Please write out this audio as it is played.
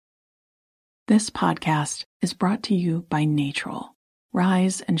This podcast is brought to you by Natrol.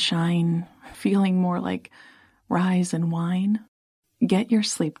 Rise and shine, feeling more like rise and wine? Get your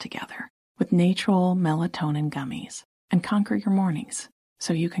sleep together with Natrol melatonin gummies and conquer your mornings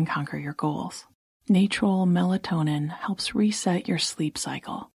so you can conquer your goals. Natrol melatonin helps reset your sleep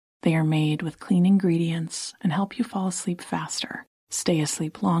cycle. They are made with clean ingredients and help you fall asleep faster, stay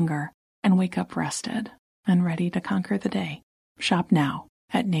asleep longer, and wake up rested and ready to conquer the day. Shop now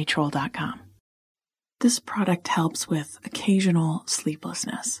at Natrol.com. This product helps with occasional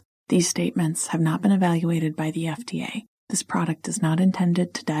sleeplessness. These statements have not been evaluated by the FDA. This product is not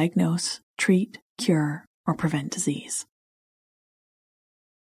intended to diagnose, treat, cure, or prevent disease.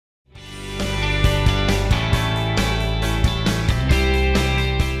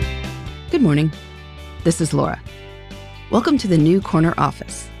 Good morning. This is Laura. Welcome to the New Corner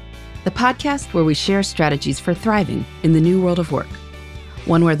Office, the podcast where we share strategies for thriving in the new world of work,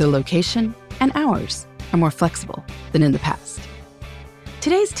 one where the location and hours are more flexible than in the past.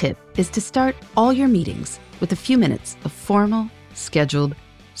 Today's tip is to start all your meetings with a few minutes of formal, scheduled,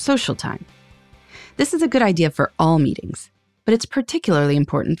 social time. This is a good idea for all meetings, but it's particularly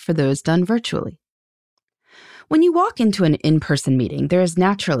important for those done virtually. When you walk into an in-person meeting, there is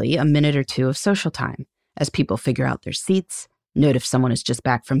naturally a minute or two of social time as people figure out their seats, note if someone is just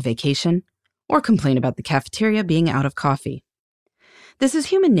back from vacation, or complain about the cafeteria being out of coffee. This is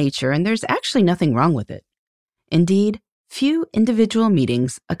human nature, and there's actually nothing wrong with it. Indeed, few individual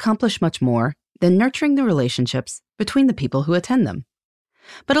meetings accomplish much more than nurturing the relationships between the people who attend them.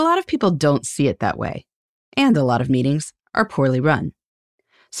 But a lot of people don't see it that way, and a lot of meetings are poorly run.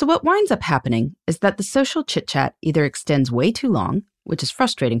 So what winds up happening is that the social chit-chat either extends way too long, which is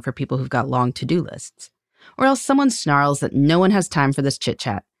frustrating for people who've got long to-do lists, or else someone snarls that no one has time for this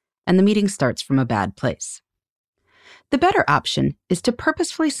chit-chat, and the meeting starts from a bad place. The better option is to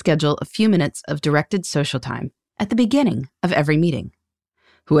purposefully schedule a few minutes of directed social time at the beginning of every meeting.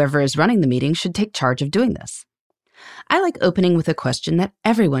 Whoever is running the meeting should take charge of doing this. I like opening with a question that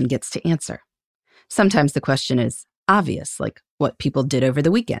everyone gets to answer. Sometimes the question is obvious, like what people did over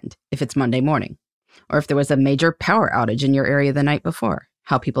the weekend, if it's Monday morning, or if there was a major power outage in your area the night before,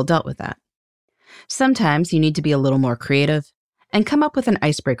 how people dealt with that. Sometimes you need to be a little more creative and come up with an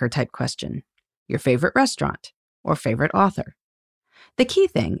icebreaker type question, your favorite restaurant, or favorite author. The key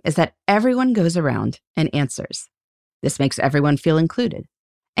thing is that everyone goes around and answers. This makes everyone feel included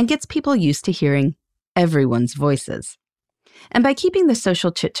and gets people used to hearing everyone's voices. And by keeping the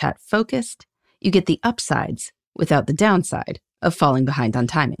social chit-chat focused, you get the upsides without the downside of falling behind on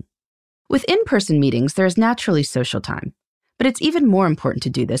timing. With in-person meetings, there is naturally social time, but it's even more important to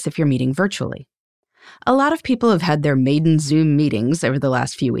do this if you're meeting virtually. A lot of people have had their maiden Zoom meetings over the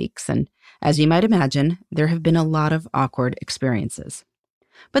last few weeks, and as you might imagine, there have been a lot of awkward experiences.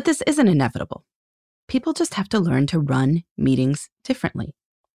 But this isn't inevitable. People just have to learn to run meetings differently.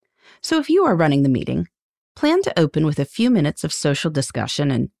 So if you are running the meeting, plan to open with a few minutes of social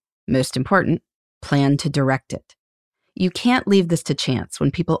discussion and, most important, plan to direct it. You can't leave this to chance when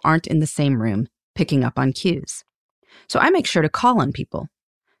people aren't in the same room picking up on cues. So I make sure to call on people.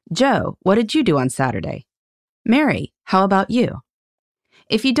 Joe, what did you do on Saturday? Mary, how about you?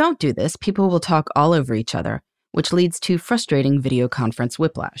 If you don't do this, people will talk all over each other, which leads to frustrating video conference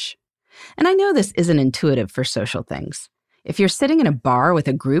whiplash. And I know this isn't intuitive for social things. If you're sitting in a bar with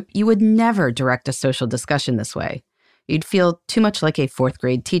a group, you would never direct a social discussion this way. You'd feel too much like a fourth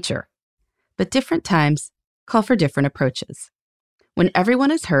grade teacher. But different times call for different approaches. When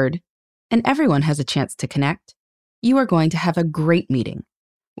everyone is heard and everyone has a chance to connect, you are going to have a great meeting,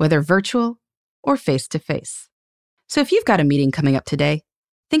 whether virtual or face-to-face. So if you've got a meeting coming up today,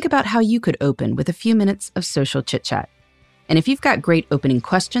 think about how you could open with a few minutes of social chit-chat. And if you've got great opening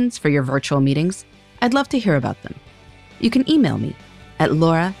questions for your virtual meetings, I'd love to hear about them. You can email me at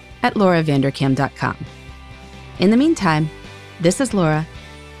laura@lauravanderkam.com. In the meantime, this is Laura.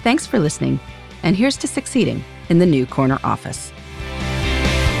 Thanks for listening, and here's to succeeding in the New Corner Office.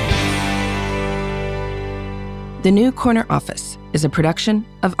 The New Corner Office is a production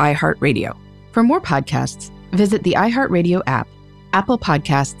of iHeartRadio. For more podcasts, visit the iHeartRadio app, Apple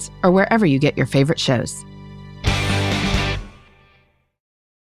Podcasts, or wherever you get your favorite shows.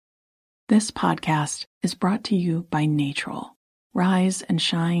 This podcast is brought to you by Natrol. Rise and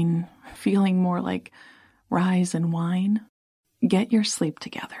shine, feeling more like rise and wine? Get your sleep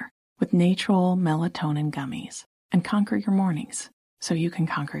together with Natrol melatonin gummies and conquer your mornings so you can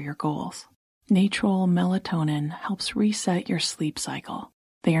conquer your goals. Natrol melatonin helps reset your sleep cycle.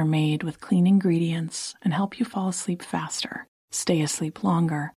 They are made with clean ingredients and help you fall asleep faster, stay asleep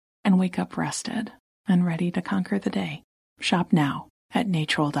longer, and wake up rested and ready to conquer the day. Shop now at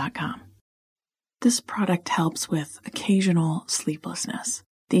Natrol.com. This product helps with occasional sleeplessness.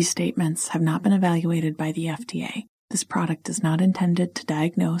 These statements have not been evaluated by the FDA. This product is not intended to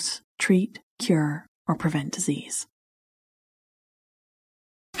diagnose, treat, cure, or prevent disease.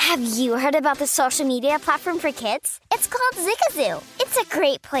 Have you heard about the social media platform for kids? It's called Zigazoo. It's a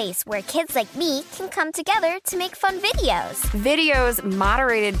great place where kids like me can come together to make fun videos. Videos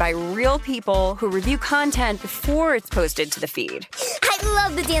moderated by real people who review content before it's posted to the feed. I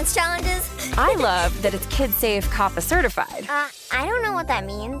love the dance challenges. I love that it's kid-safe, COPPA certified. I don't know what that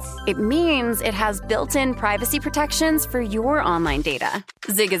means. It means it has built-in privacy protections for your online data.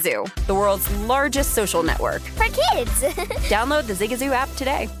 Zigazoo, the world's largest social network. For kids. Download the Zigazoo app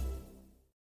today.